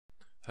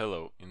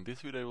Hello, in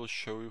this video I will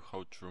show you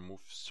how to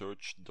remove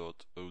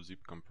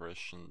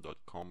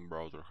search.ozipcompression.com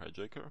browser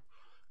hijacker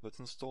that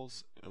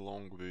installs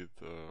along with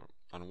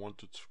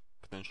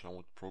potentially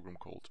unwanted program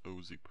called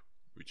ozip,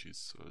 which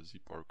is a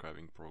zip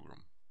archiving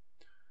program.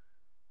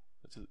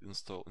 It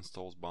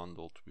installs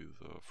bundled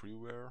with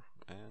freeware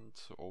and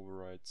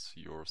overrides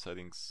your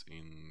settings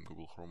in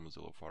Google Chrome,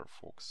 Mozilla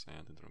Firefox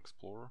and Internet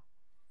Explorer,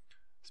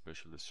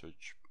 especially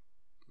search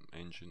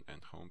engine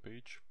and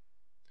homepage.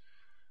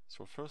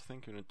 So first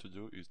thing you need to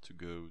do is to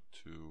go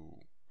to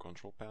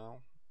Control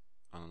Panel,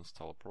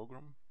 uninstall a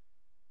program,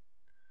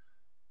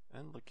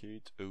 and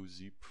locate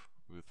ozip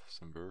with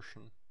some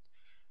version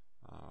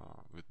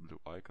with blue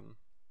icon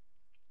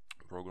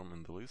program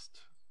in the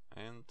list,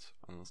 and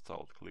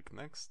uninstall it. Click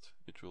Next.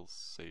 It will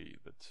say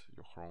that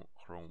your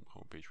Chrome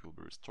homepage will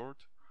be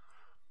restored.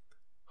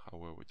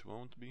 However, it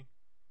won't be.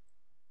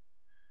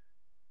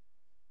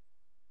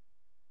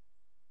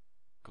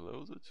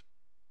 Close it.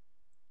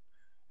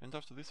 And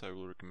after this I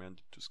will recommend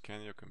you to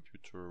scan your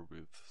computer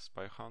with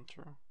Spy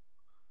Hunter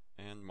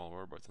and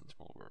Malwarebytes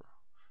anti-malware.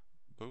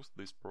 Both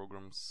these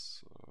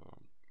programs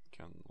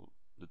can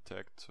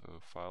detect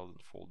files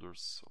and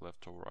folders,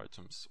 leftover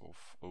items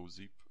of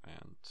ozip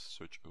and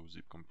search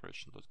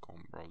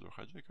ozipcompression.com browser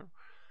hijacker,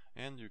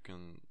 and you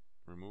can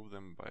remove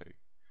them by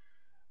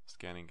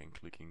scanning and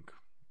clicking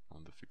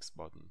on the fix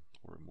button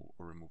or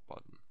remove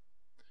button.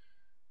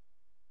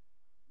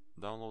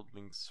 Download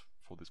links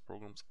for these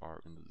programs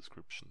are in the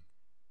description.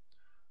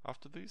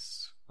 After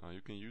this,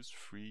 you can use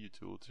free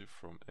utility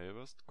from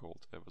Avast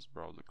called Avast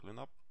Browser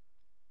Cleanup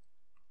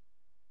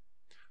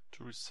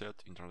to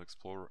reset Internet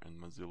Explorer and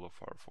Mozilla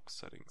Firefox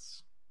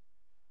settings.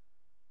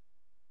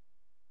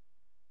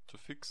 To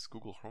fix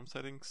Google Chrome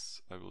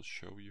settings, I will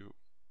show you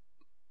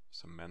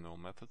some manual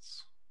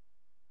methods,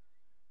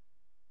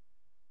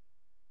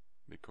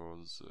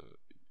 because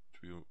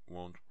it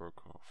won't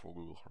work for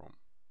Google Chrome.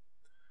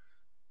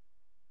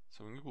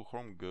 So in Google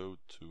Chrome, go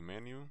to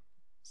Menu,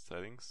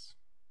 Settings,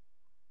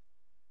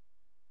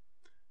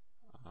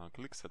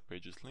 click Set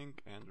Pages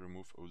link and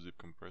remove ozip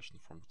compression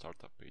from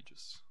Startup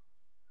Pages.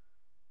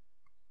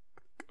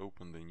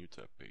 Open the new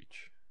tab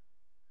page.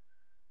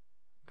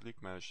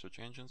 Click Manage Search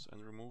Engines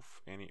and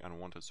remove any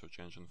unwanted search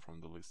engine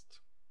from the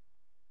list.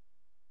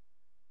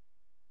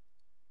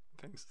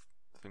 Thanks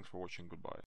for watching. Goodbye.